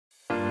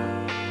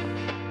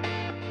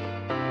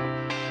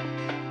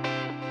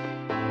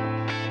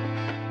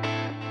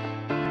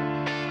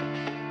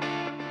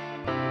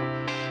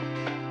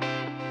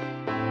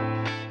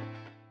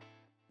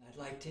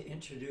to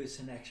introduce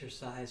an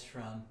exercise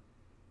from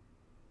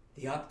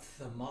the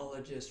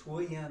ophthalmologist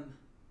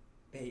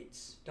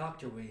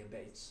Dr. William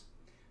Bates,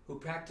 who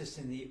practiced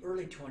in the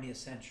early 20th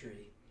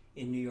century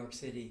in New York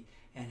City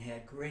and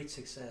had great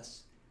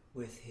success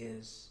with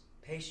his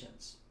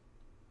patients.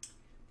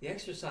 The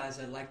exercise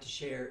I'd like to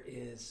share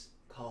is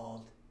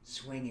called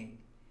swinging,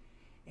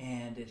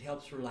 and it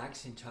helps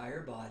relax the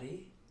entire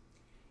body.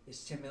 It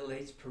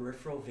stimulates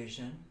peripheral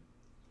vision.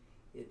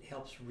 It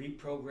helps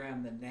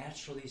reprogram the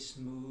naturally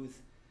smooth,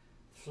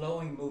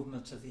 flowing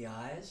movements of the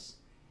eyes,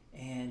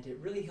 and it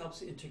really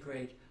helps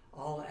integrate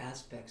all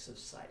aspects of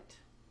sight.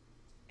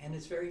 And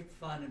it's very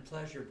fun and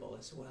pleasurable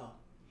as well.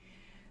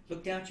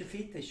 Look down at your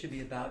feet. They should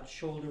be about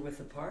shoulder width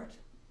apart,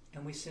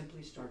 and we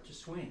simply start to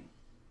swing.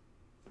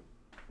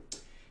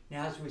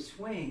 Now as we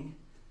swing,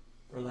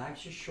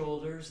 relax your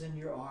shoulders and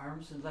your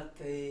arms and let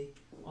the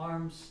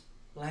arms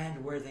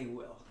land where they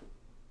will.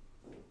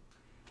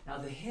 Now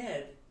the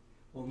head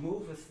will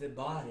move with the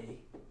body,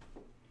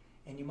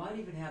 and you might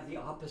even have the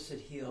opposite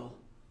heel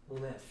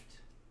lift.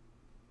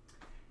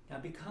 Now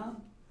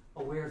become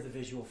aware of the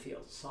visual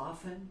field.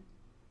 Soften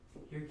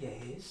your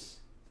gaze,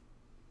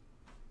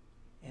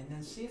 and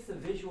then see if the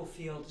visual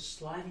field is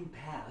sliding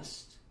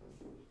past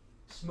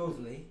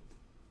smoothly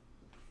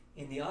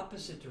in the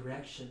opposite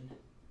direction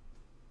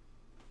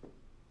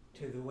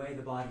to the way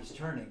the body's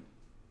turning.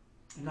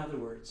 In other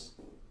words,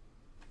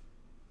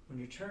 when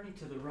you're turning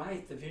to the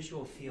right, the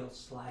visual field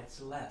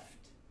slides left.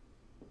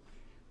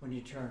 When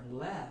you turn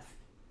left,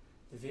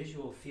 the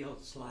visual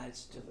field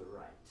slides to the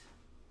right.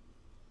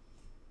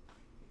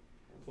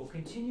 We'll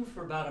continue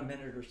for about a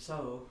minute or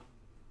so,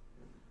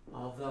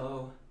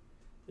 although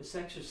this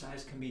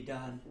exercise can be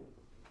done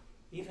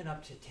even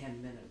up to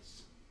 10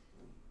 minutes.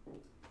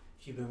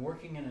 If you've been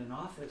working in an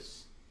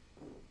office,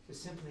 to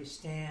simply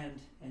stand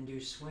and do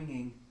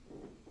swinging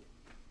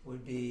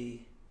would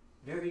be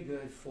very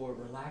good for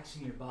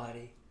relaxing your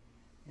body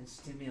and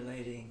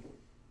stimulating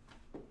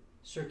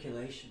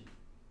circulation.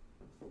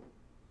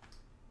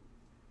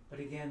 But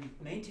again,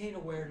 maintain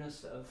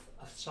awareness of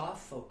a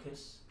soft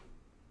focus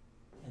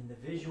and the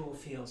visual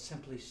field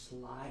simply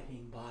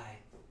sliding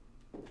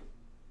by.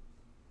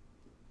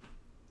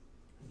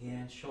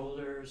 Again,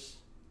 shoulders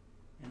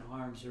and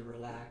arms are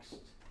relaxed.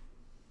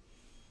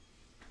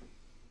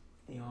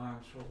 The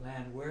arms will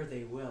land where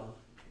they will.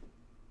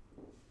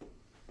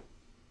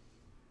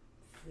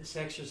 This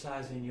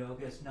exercise in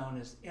yoga is known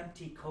as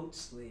empty coat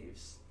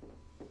sleeves,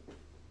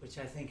 which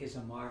I think is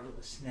a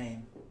marvelous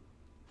name.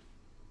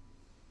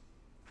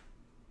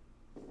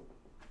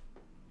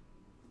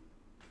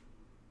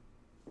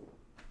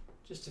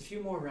 Just a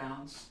few more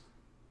rounds.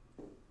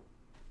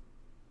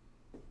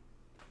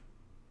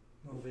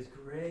 Move as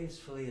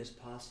gracefully as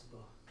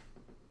possible.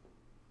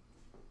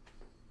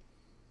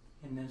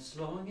 And then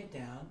slowing it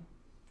down.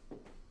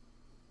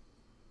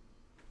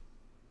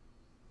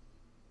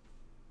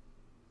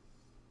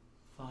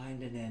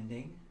 Find an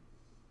ending.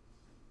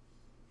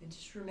 And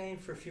just remain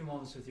for a few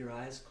moments with your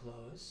eyes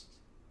closed.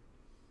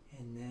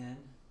 And then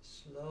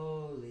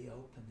slowly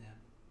open them.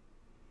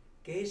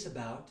 Gaze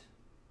about.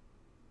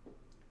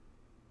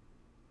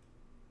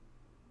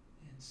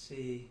 And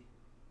see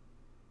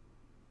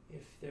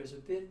if there's a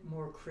bit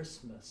more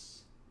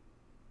crispness,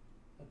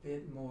 a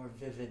bit more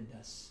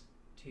vividness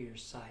to your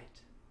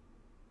sight.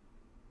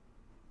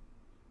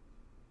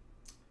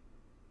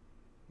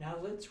 Now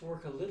let's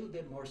work a little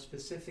bit more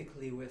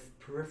specifically with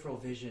peripheral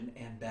vision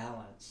and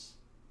balance.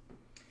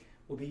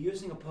 We'll be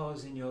using a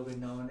pose in yoga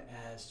known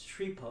as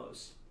tree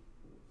pose.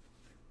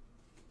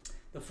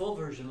 The full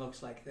version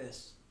looks like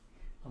this.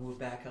 I'll move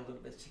back a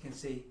little bit so you can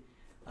see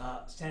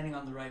standing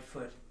on the right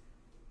foot,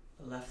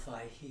 the left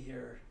thigh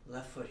here,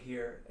 left foot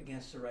here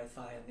against the right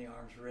thigh and the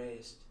arms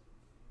raised.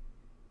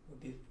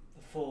 Would be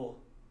the full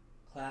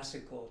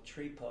classical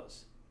tree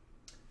pose.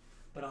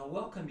 But I'll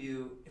welcome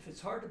you, if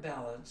it's hard to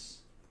balance,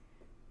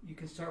 you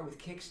can start with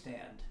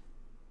kickstand.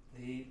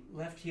 The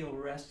left heel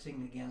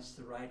resting against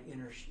the right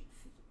inner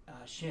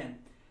shin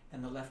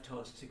and the left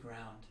toes to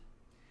ground.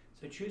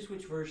 So choose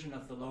which version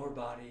of the lower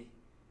body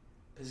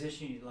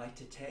position you'd like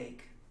to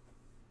take.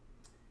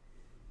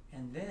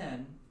 And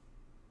then,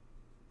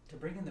 to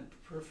bring in the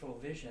peripheral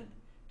vision,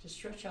 just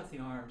stretch out the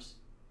arms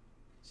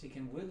so you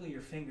can wiggle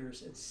your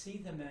fingers and see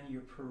them in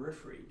your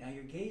periphery. Now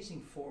you're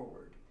gazing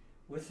forward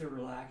with the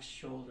relaxed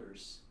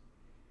shoulders.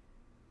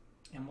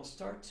 And we'll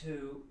start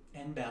to,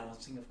 and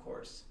balancing of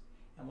course,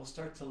 and we'll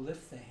start to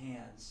lift the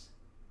hands.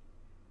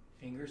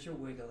 Fingers are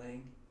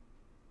wiggling.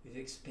 We've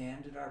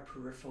expanded our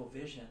peripheral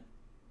vision,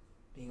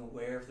 being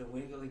aware of the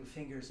wiggling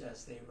fingers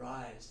as they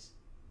rise,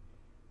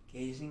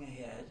 gazing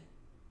ahead.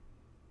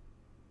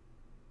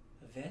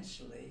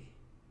 Eventually,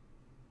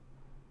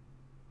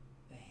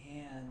 the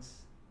hands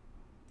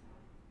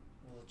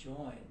will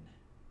join.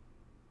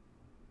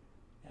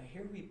 Now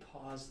here we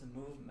pause the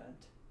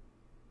movement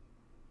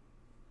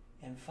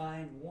and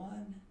find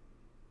one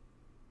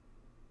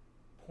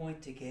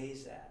point to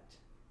gaze at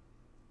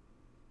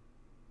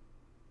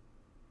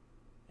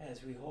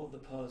as we hold the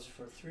pose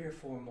for 3 or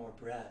 4 more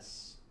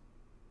breaths.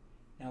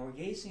 Now we're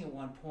gazing at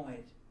one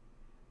point,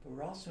 but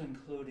we're also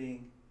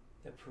including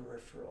the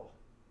peripheral.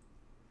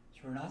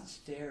 So we're not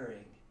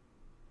staring,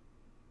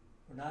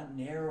 we're not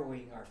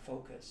narrowing our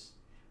focus,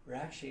 we're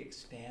actually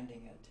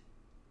expanding it.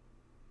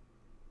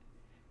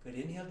 Good,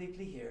 inhale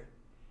deeply here,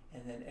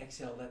 and then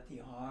exhale, let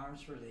the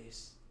arms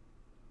release.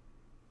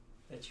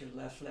 Let your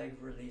left leg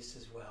release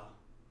as well.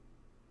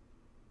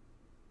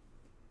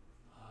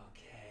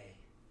 Okay,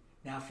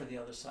 now for the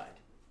other side.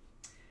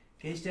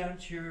 Gaze down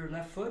to your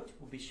left foot.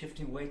 We'll be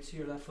shifting weight to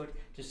your left foot.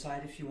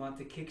 Decide if you want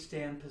the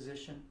kickstand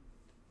position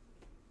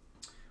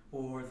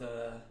or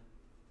the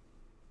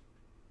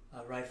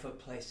right foot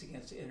placed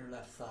against the inner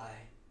left thigh.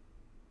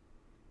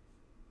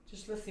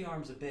 Just lift the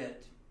arms a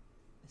bit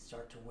and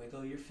start to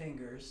wiggle your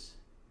fingers.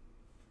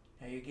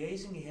 Now you're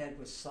gazing ahead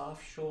with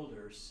soft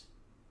shoulders,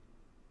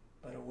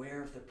 but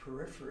aware of the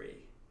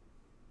periphery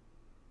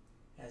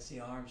as the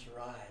arms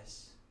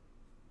rise.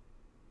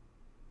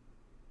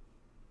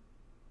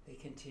 They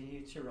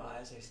continue to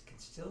rise. I can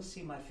still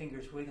see my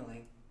fingers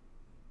wiggling.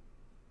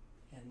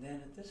 And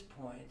then at this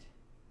point,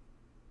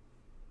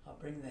 I'll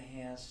bring the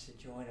hands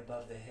to join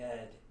above the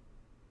head.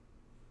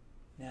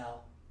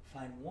 Now,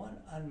 find one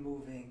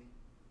unmoving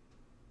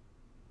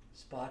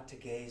spot to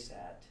gaze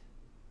at.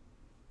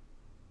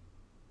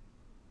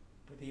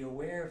 But be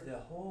aware of the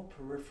whole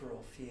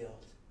peripheral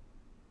field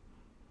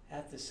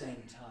at the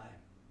same time.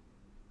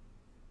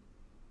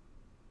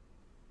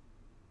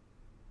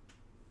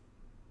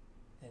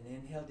 Then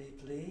inhale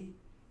deeply,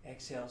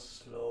 exhale,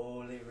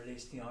 slowly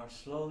release the arm,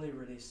 slowly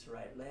release the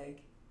right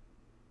leg.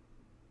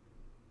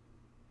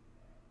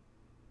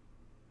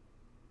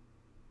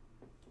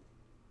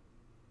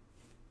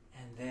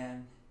 And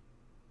then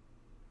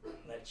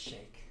let's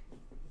shake.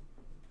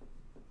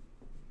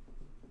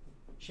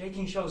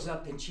 Shaking shows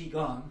up in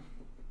Qigong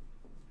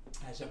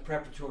as a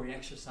preparatory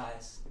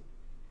exercise,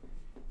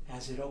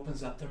 as it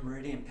opens up the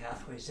meridian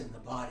pathways in the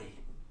body,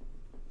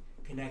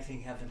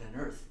 connecting heaven and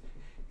earth.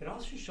 It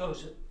also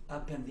shows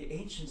up in the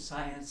ancient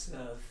science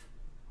of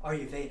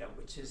Ayurveda,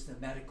 which is the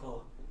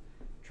medical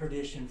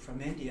tradition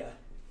from India.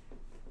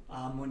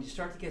 When you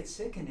start to get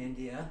sick in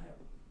India,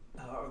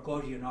 or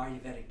go to an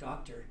Ayurvedic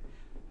doctor,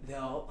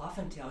 they'll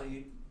often tell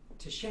you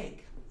to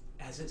shake,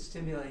 as it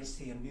stimulates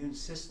the immune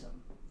system.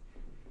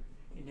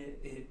 And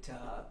it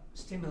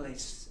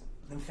stimulates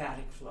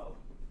lymphatic flow.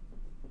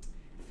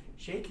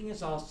 Shaking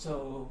is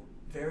also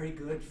very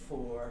good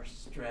for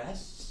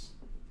stress.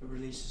 It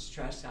releases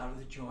stress out of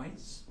the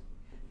joints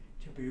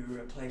to be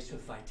replaced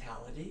with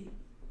vitality.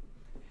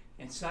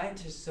 And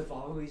scientists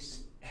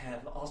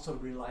have also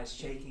realized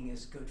shaking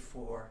is good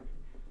for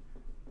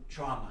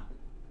trauma.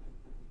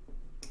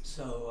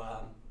 So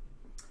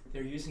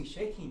they're using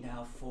shaking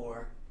now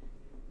for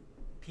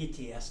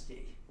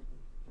PTSD.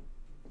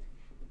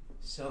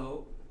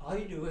 So all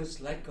you do is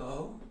let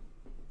go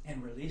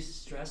and release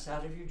stress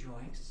out of your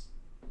joints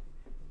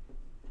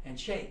and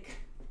shake.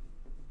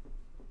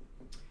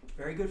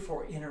 Very good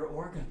for inner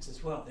organs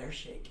as well, they're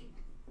shaking.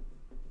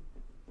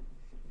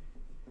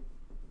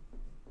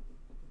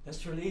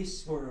 Let's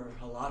release, we're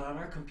a lot on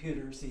our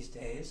computers these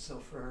days, so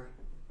for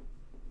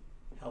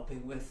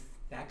helping with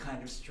that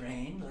kind of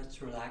strain,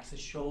 let's relax the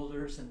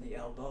shoulders and the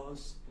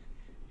elbows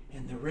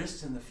and the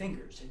wrists and the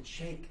fingers and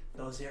shake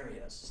those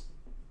areas.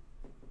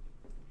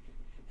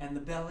 And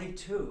the belly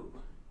too,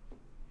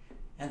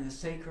 and the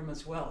sacrum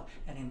as well,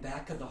 and in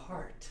back of the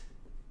heart,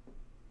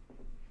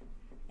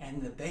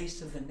 and the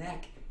base of the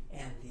neck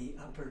and the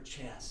upper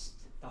chest,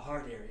 the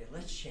heart area.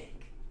 Let's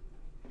shake.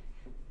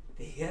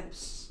 The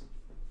hips,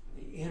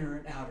 the inner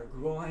and outer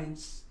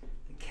groins,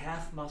 the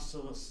calf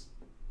muscles,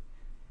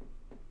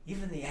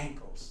 even the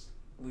ankles,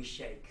 we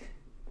shake.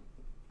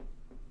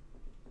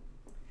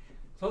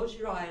 Close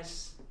your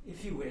eyes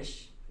if you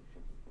wish,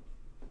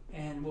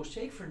 and we'll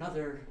shake for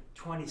another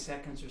 20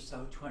 seconds or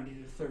so, 20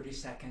 to 30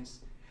 seconds,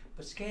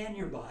 but scan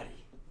your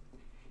body.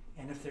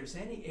 And if there's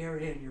any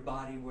area in your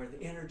body where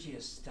the energy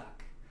is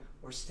stuck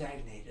or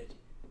stagnated,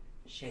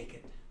 shake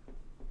it.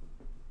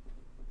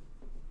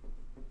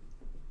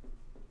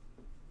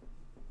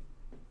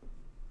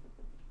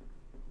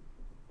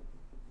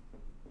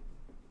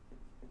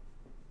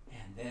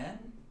 And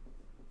then,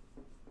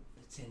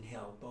 let's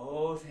inhale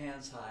both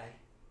hands high.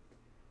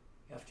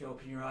 You have to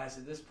open your eyes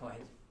at this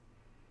point.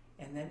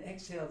 And then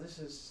exhale, this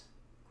is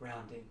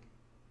grounding.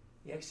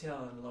 You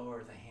exhale and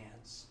lower the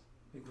hands.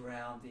 We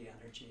ground the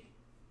energy.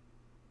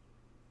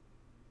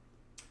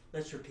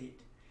 Let's repeat.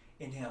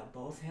 Inhale,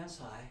 both hands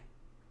high.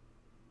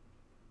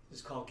 This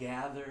is called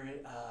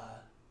gathering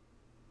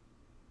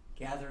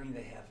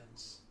the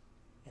heavens.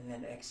 And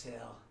then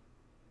exhale,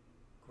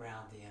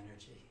 ground the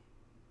energy.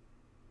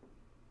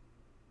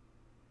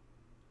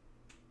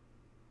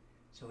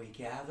 So we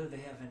gather the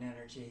heaven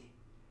energy,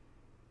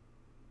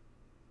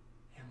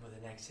 and with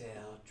an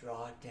exhale,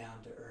 draw it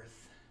down to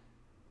earth.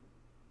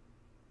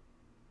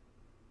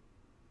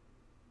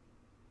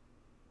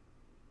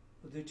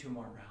 We'll do 2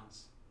 more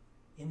rounds.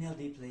 Inhale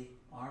deeply,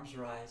 arms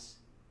rise.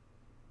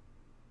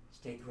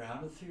 Stay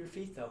grounded through your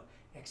feet though.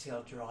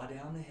 Exhale, draw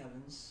down the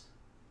heavens.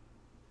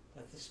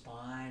 Let the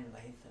spine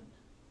lengthen.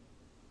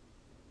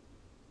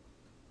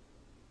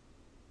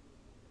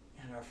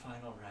 And our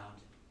final round.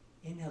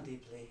 Inhale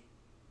deeply.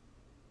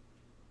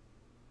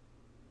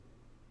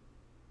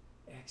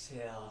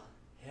 Exhale.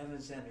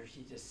 Heaven's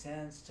energy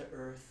descends to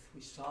earth.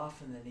 We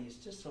soften the knees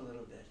just a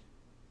little bit.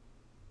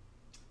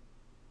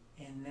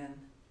 And then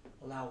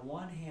allow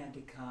one hand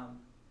to come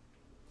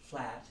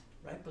flat,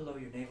 right below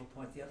your navel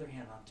point, the other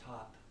hand on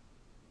top.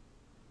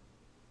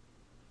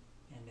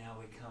 And now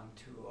we come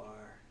to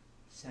our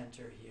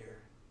center here.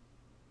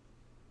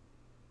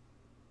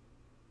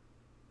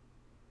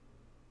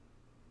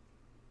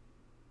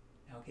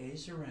 Now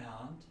gaze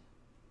around.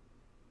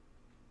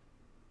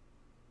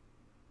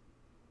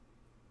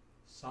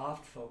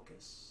 Soft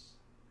focus.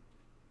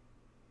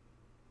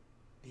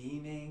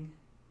 Beaming,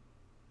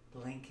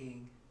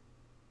 blinking,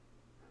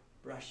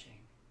 brushing.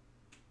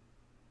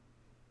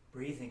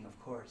 Breathing, of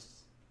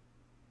course.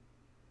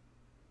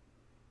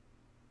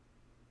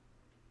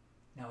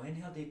 Now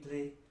inhale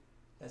deeply.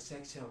 Let's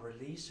exhale.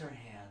 Release our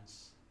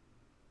hands.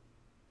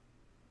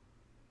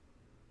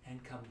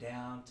 And come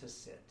down to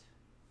sit.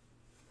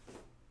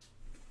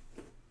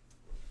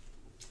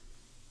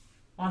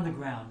 On the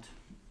ground.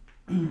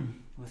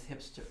 With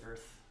hips to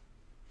earth.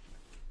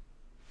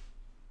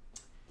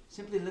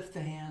 Simply lift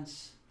the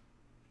hands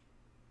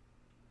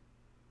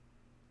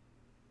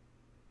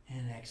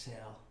and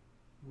exhale.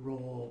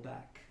 Roll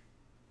back.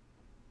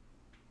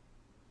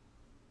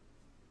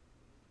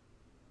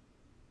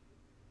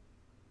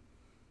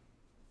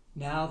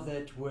 Now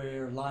that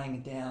we're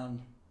lying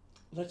down,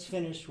 let's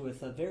finish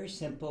with a very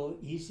simple,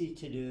 easy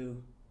to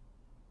do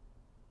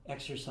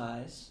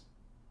exercise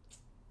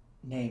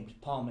named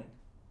palming.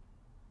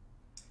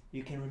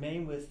 You can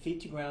remain with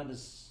feet to ground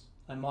as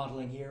I'm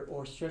modeling here,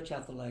 or stretch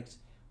out the legs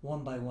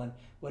one by one,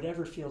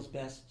 whatever feels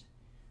best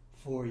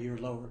for your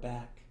lower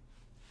back.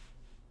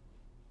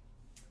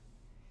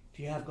 If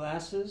you have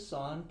glasses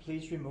on,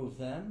 please remove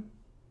them.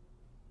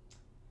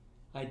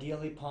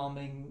 Ideally,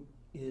 palming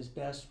is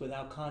best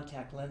without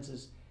contact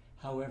lenses.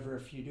 However,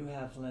 if you do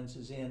have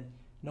lenses in,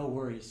 no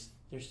worries.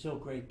 There's still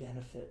great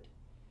benefit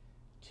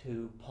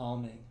to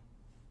palming.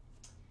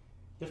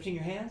 Lifting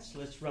your hands,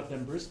 let's rub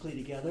them briskly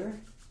together,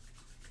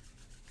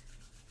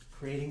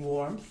 creating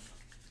warmth.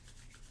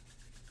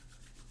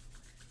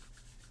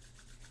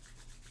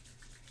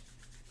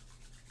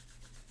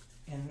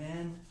 And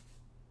then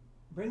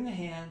bring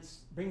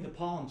the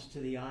palms to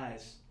the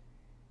eyes,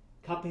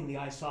 cupping the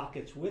eye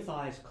sockets with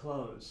eyes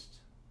closed.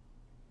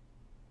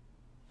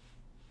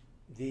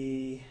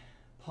 The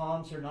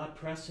palms are not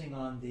pressing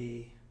on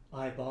the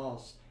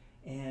eyeballs,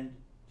 and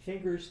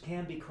fingers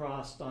can be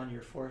crossed on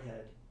your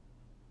forehead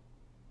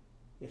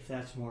if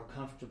that's more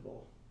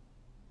comfortable.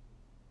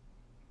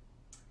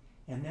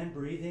 And then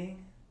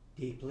breathing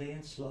deeply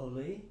and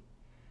slowly,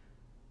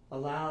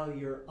 allow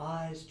your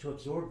eyes to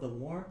absorb the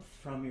warmth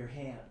from your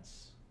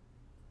hands.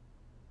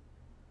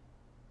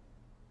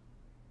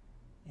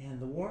 And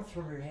the warmth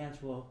from your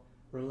hands will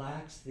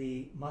relax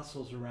the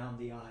muscles around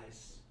the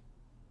eyes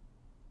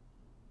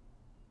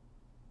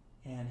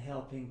and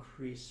help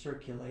increase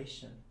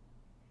circulation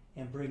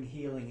and bring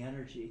healing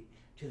energy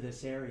to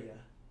this area.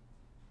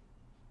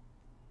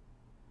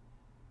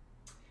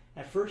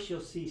 At first,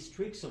 you'll see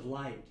streaks of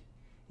light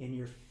in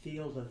your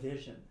field of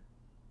vision.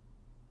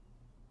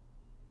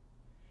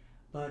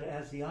 But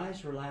as the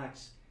eyes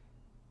relax,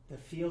 the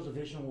field of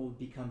vision will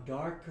become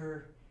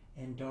darker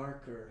and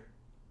darker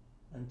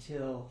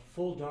until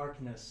full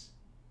darkness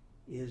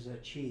is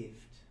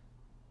achieved.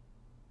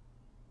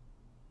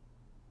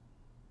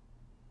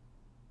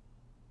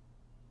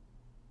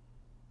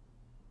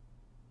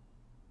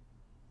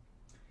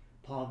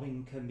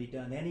 Palming can be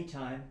done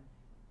anytime,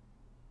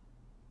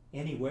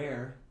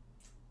 anywhere.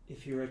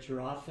 If you're at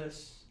your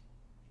office,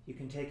 you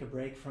can take a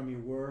break from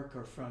your work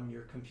or from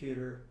your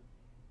computer,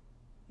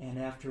 and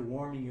after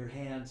warming your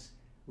hands,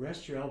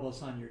 rest your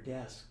elbows on your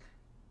desk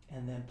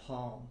and then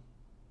palm.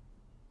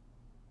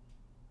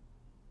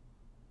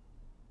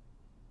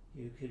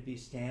 You could be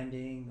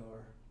standing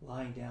or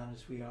lying down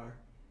as we are.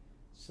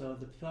 So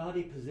the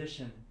body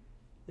position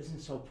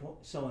isn't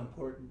so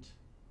important.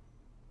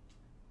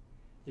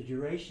 The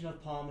duration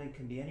of palming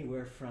can be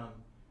anywhere from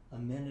a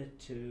minute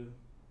to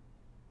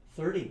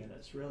 30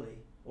 minutes, really,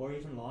 or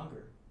even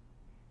longer.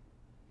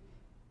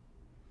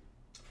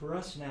 For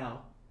us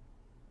now,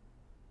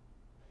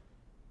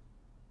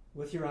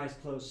 with your eyes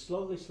closed,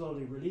 slowly,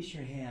 slowly release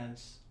your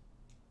hands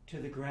to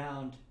the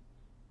ground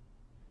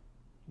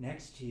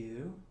next to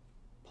you,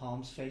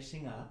 palms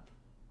facing up,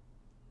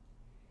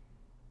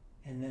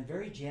 and then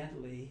very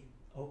gently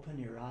open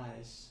your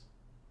eyes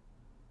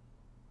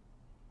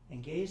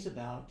and gaze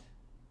about.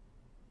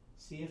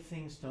 See if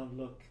things don't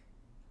look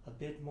a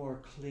bit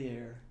more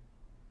clear,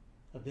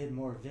 a bit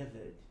more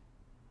vivid.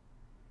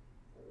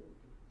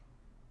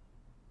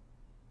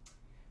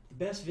 The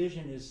best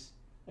vision is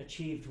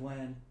achieved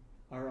when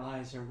our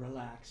eyes are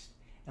relaxed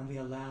and we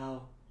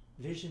allow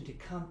vision to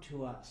come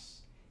to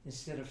us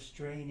instead of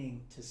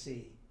straining to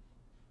see.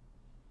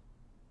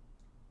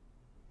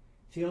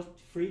 Feel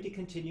free to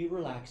continue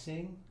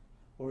relaxing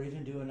or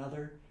even do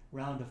another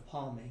round of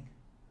palming.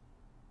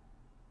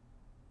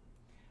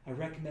 I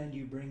recommend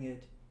you bring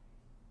it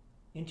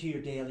into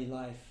your daily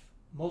life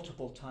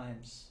multiple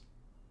times,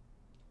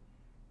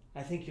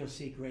 I think you'll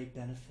see great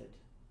benefit.